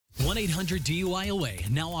1-800-DUI-AWAY,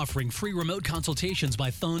 now offering free remote consultations by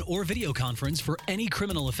phone or video conference for any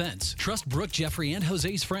criminal offense. Trust Brooke, Jeffrey, and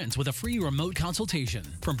Jose's friends with a free remote consultation.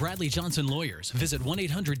 From Bradley Johnson Lawyers, visit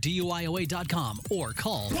 1-800-DUI-AWAY.com or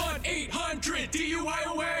call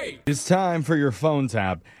 1-800-DUI-AWAY. It's time for your phone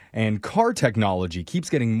tap, and car technology keeps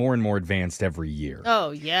getting more and more advanced every year.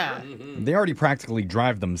 Oh, yeah. They already practically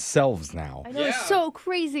drive themselves now. I know, it's so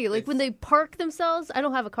crazy. Like, when they park themselves, I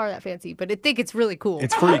don't have a car that fancy, but I think it's really cool.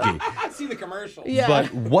 It's freaky. I see the commercials. Yeah.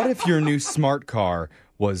 But what if your new smart car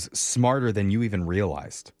was smarter than you even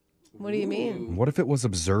realized? What do you mean? What if it was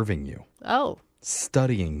observing you, Oh.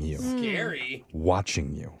 studying you, Scary.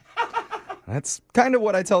 watching you? That's kind of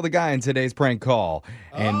what I tell the guy in today's prank call.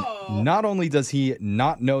 And not only does he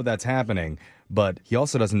not know that's happening, but he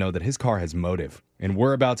also doesn't know that his car has motive. And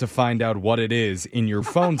we're about to find out what it is in your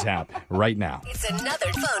phone tap right now. It's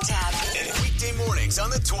another phone tap. And weekday mornings on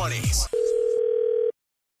the 20s.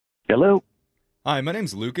 Hello. Hi, my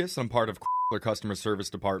name's Lucas. I'm part of Chrysler Customer Service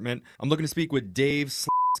Department. I'm looking to speak with Dave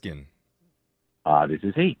Slaskin. This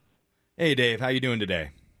is he. Hey, Dave. How you doing today?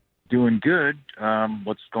 Doing good.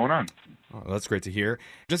 What's going on? Oh, that's great to hear.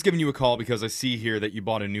 Just giving you a call because I see here that you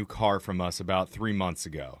bought a new car from us about 3 months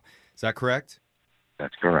ago. Is that correct?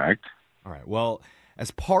 That's correct. All right. Well,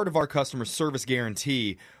 as part of our customer service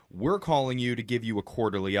guarantee, we're calling you to give you a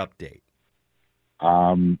quarterly update.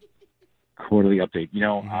 Quarterly update. You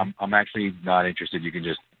know, I'm actually not interested. You can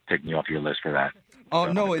just take me off your list for that. Oh,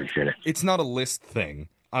 So no, I appreciate it. it's not a list thing.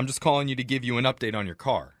 I'm just calling you to give you an update on your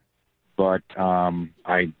car. But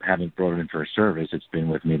I haven't brought it in for a service. It's been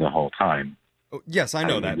with me the whole time. Oh, yes, I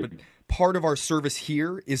know I that, but didn't- part of our service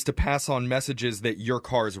here is to pass on messages that your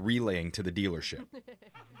car is relaying to the dealership.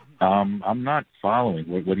 I'm not following.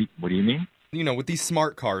 What do you mean? You know, with these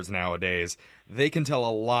smart cars nowadays, they can tell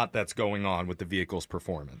a lot that's going on with the vehicle's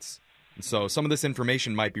performance. So some of this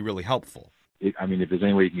information might be really helpful. If there's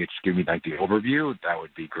any way you can just give me like the overview, that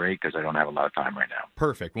would be great because I don't have a lot of time right now.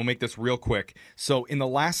 Perfect. We'll make this real quick. So in the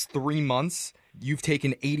last 3 months, you've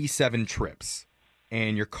taken 87 trips.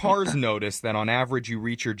 And your car's noticed that on average you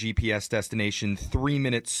reach your GPS destination 3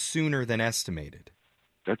 minutes sooner than estimated.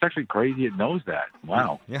 That's actually crazy. It knows that.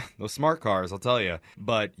 Wow. Yeah, those smart cars, I'll tell you.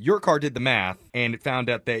 But your car did the math, and it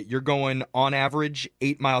found out that you're going, on average,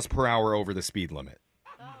 8 miles per hour over the speed limit.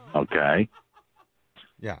 Okay.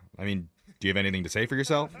 Yeah, I mean, do you have anything to say for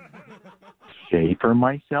yourself? Say for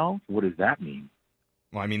myself? What does that mean?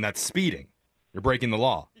 Well, I mean, that's speeding. You're breaking the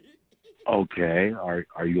law. Okay.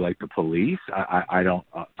 Are you like the police? I don't.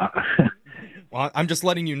 Well, I'm just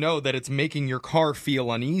letting you know that it's making your car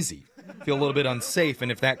feel uneasy, feel a little bit unsafe,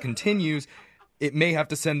 and if that continues, it may have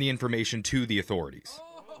to send the information to the authorities.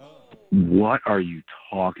 What are you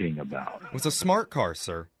talking about? It's a smart car,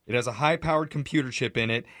 sir. It has a high-powered computer chip in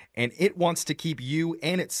it, and it wants to keep you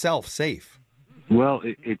and itself safe. Well,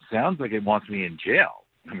 it sounds like it wants me in jail.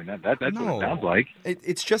 I mean, that's what it sounds like.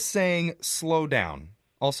 It's just saying slow down.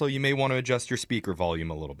 Also, you may want to adjust your speaker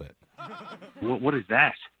volume a little bit. What is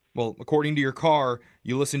that? Well, according to your car,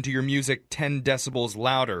 you listen to your music 10 decibels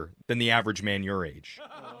louder than the average man your age.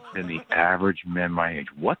 And the average man my age.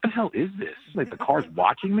 What the hell is this? Like the car's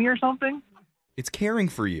watching me or something? It's caring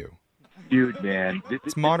for you. Dude, man.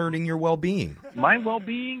 It's monitoring your well-being. My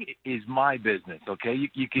well-being is my business, okay?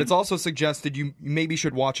 You can... It's also suggested you maybe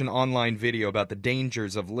should watch an online video about the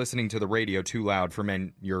dangers of listening to the radio too loud for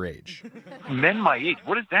men your age. Men my age?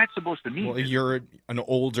 What is that supposed to mean? Well, you're an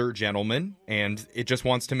older gentleman, and it just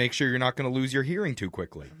wants to make sure you're not going to lose your hearing too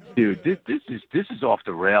quickly. Dude, this is off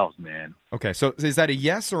the rails, man. Okay, so is that a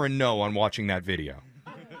yes or a no on watching that video?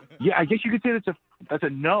 Yeah, I guess you could say that's a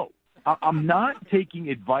no. I'm not taking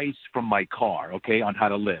advice from my car, okay, on how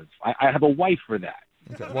to live. I have a wife for that.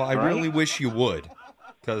 Okay. Well, I really wish you would,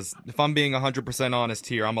 because if I'm being 100% honest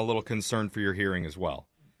here, I'm a little concerned for your hearing as well.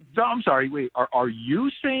 So I'm sorry, wait, are you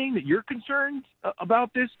saying that you're concerned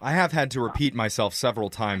about this? I have had to repeat myself several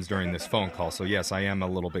times during this phone call, so yes, I am a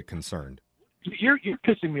little bit concerned. You're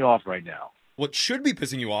pissing me off right now. What should be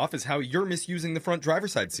pissing you off is how you're misusing the front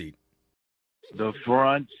driver's side seat. The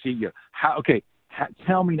front seat. How? Okay.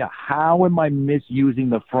 Tell me now, how am I misusing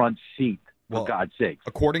the front seat, for God's sake?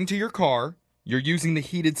 According to your car, you're using the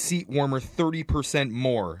heated seat warmer 30%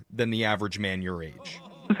 more than the average man your age.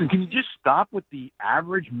 Listen, can you just stop with the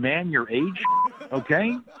average man your age,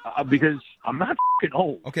 okay? Because I'm not f***ing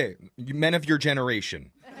old. Okay, you men of your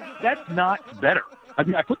generation. That's not better. I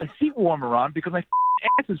mean, I put the seat warmer on because my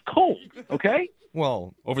ass is cold, okay?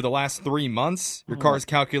 Well, over the last 3 months, your car's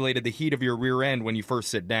calculated the heat of your rear end when you first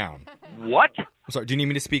sit down. What? I'm sorry, do you need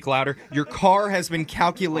me to speak louder? Your car has been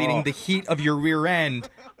calculating the heat of your rear end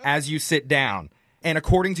as you sit down. and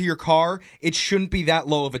according to your car, it shouldn't be that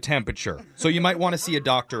low of a temperature. So you might want to see a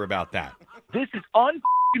doctor about that. This is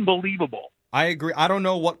unbelievable. I agree. I don't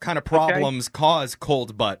know what kind of problems cause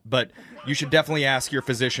cold butt, but you should definitely ask your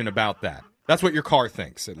physician about that. That's what your car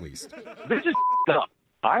thinks, at least. This is up.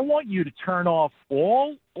 I want you to turn off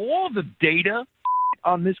all the data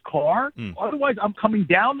on this car. Otherwise, I'm coming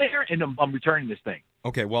down there and I'm returning this thing.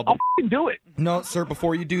 Okay, well, I'll do it. no, sir,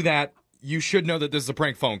 before you do that, you should know that this is a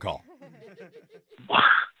prank phone call.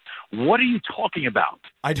 What are you talking about?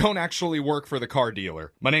 I don't actually work for the car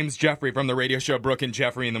dealer. My name's Jeffrey from the radio show Brooke and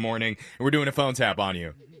Jeffrey in the Morning, and we're doing a phone tap on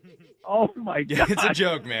you. Oh, my God. It's a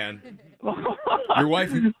joke, man. Your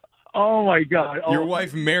wife... Oh, my God. Your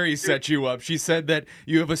wife, Mary, set you up. She said that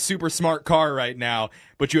you have a super smart car right now,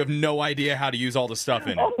 but you have no idea how to use all the stuff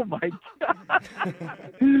in it. Oh, my God.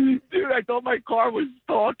 Dude, I thought my car was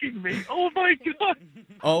stalking me. Oh, my God.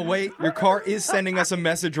 Oh, wait. Your car is sending us a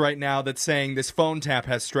message right now that's saying this phone tap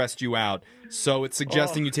has stressed you out. So it's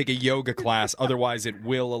suggesting you take a yoga class. Otherwise, it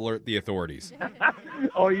will alert the authorities.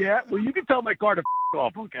 Oh, yeah? Well, you can tell my car to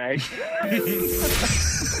off, okay?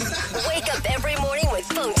 Wake up every morning with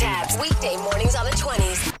phone taps. Weekday mornings on the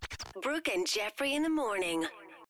 20s. Brooke and Jeffrey in the Morning.